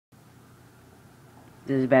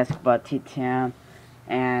This is basketball T10,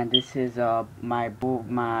 and this is my Bulls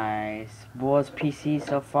PC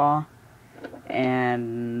so far,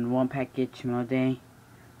 and one package mail day.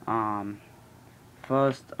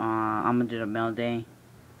 First, I'm gonna do the mail day,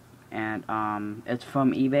 and it's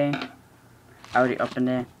from eBay. I already opened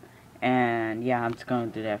it, and yeah, I'm just gonna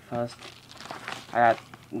do that first. I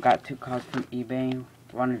got 2 cards from eBay.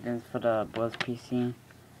 One of them is for the Bulls PC.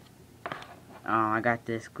 I got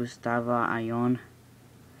this Gustavo Ayon.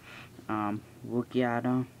 Rookie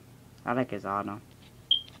auto. I like his auto.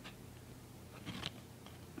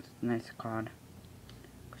 It's a nice card.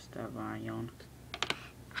 Gustavo Ayon.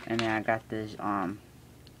 And then I got this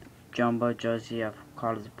jumbo jersey of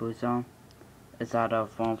Carlos Buzo. It's out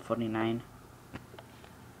of 149.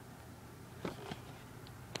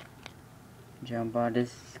 Jumbo.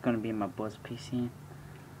 This is gonna be my Bulls PC.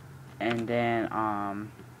 And then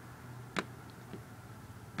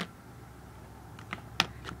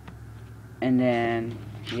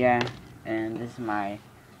yeah, and this is my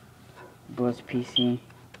Bulls PC.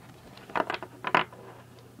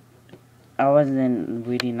 I wasn't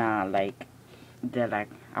really I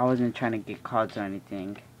wasn't trying to get cards or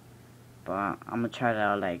anything, but I'm gonna try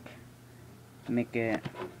to make it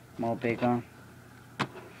more bigger.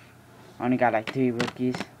 I only got 3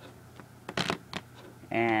 rookies,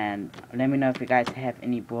 and let me know if you guys have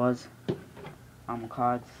any Bulls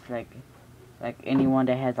cards, like anyone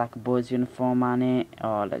that has a Bulls uniform on it,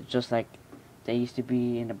 or just like they used to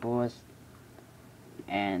be in the Bulls,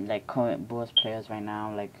 and current Bulls players right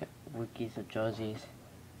now, like rookies or jerseys,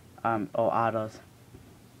 or autos.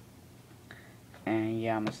 And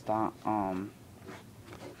yeah, I'm gonna start.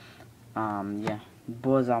 Yeah,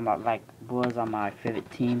 Bulls are my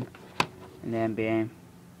favorite team in the NBA.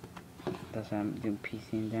 That's why I'm doing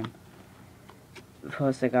PCing them.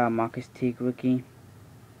 First, I got Marcus Teague rookie,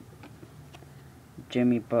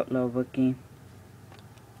 Jimmy Butler rookie,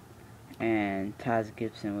 and Taz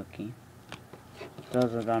Gibson rookie.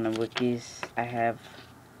 Those are the only rookies I have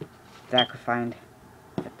that I could find,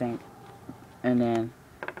 I think. And then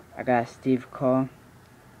I got Steve Kerr,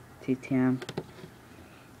 TTM,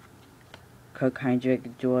 Kirk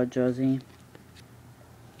Heinrich dual jersey,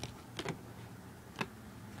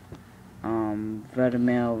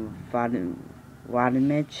 Vladimir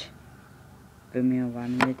Vladimich,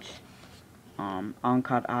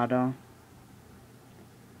 on-card auto.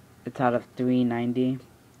 It's out of 390,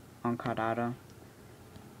 on-card auto.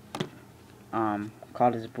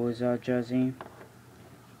 Carlos Buzo jersey,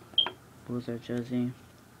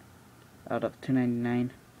 out of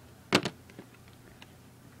 299.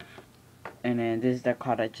 And then this is the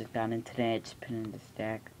card I just got in today. I just put in the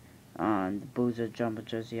stack. The Buzo jumbo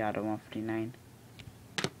jersey out of 159.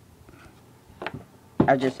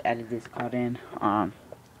 I just added this card in.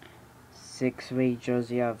 6-way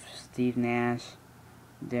jersey of Steve Nash,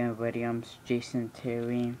 Dan Williams, Jason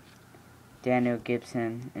Terry, Daniel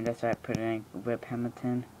Gibson, and that's why I put in Rip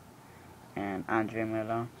Hamilton and Andre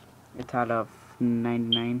Miller. It's out of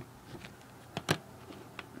 99.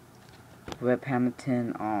 Rip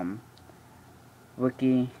Hamilton,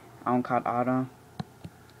 rookie on-card auto.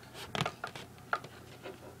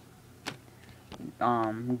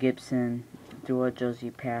 Gibson dual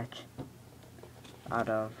jersey patch out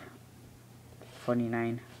of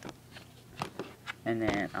 49. And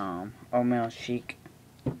then Omel Sheik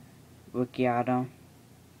rookie auto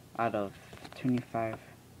out of 25.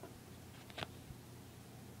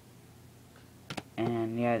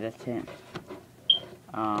 And yeah, that's it.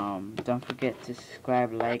 Don't forget to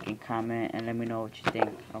subscribe, like, and comment, and let me know what you think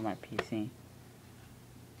of my PC.